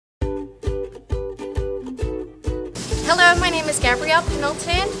Hello, my name is Gabrielle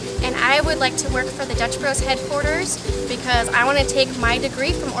Pendleton, and I would like to work for the Dutch Bros headquarters because I want to take my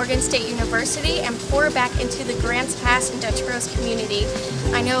degree from Oregon State University and pour back into the Grants Pass and Dutch Bros community.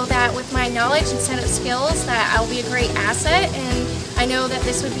 I know that with my knowledge and set of skills that I'll be a great asset, and I know that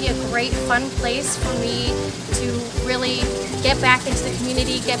this would be a great fun place for me to really get back into the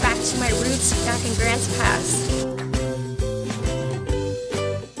community, get back to my roots back in Grants Pass.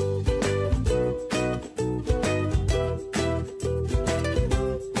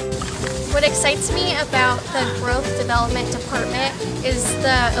 What excites me about the Growth Development Department is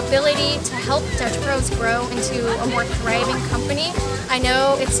the ability to help Dutch Bros grow into a more thriving company. I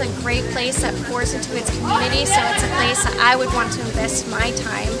know it's a great place that pours into its community, so it's a place that I would want to invest my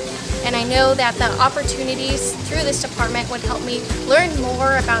time. And I know that the opportunities through this department would help me learn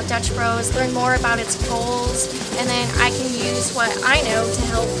more about Dutch Bros, learn more about its goals, and then I can use what I know to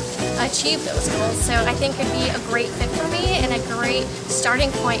help achieve those goals. So I think it'd be a great fit for me and a great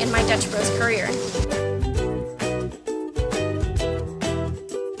starting point in my Dutch Bros career.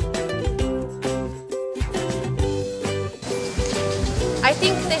 I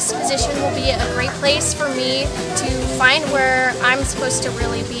think this position will be a great place for me to find where I'm supposed to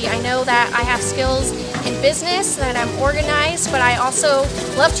really be. I know that I have skills in business, that I'm organized, but I also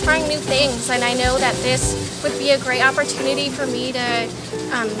love trying new things, and I know that this would be a great opportunity for me to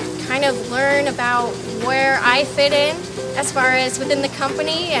kind of learn about where I fit in as far as within the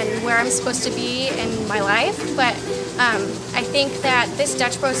company and where I'm supposed to be in my life. But I think that this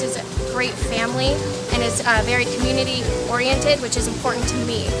Dutch Bros is a great family and is very community oriented, which is important to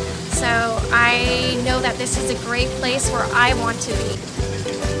me. So I know that this is a great place where I want to be.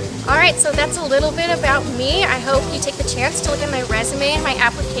 Alright, so that's a little bit about me. I hope you take the chance to look at my resume and my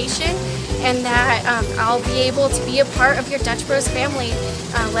application, and that I'll be able to be a part of your Dutch Bros family.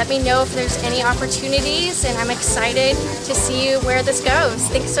 Let me know if there's any opportunities, and I'm excited to see where this goes.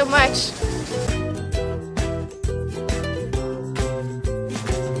 Thanks so much.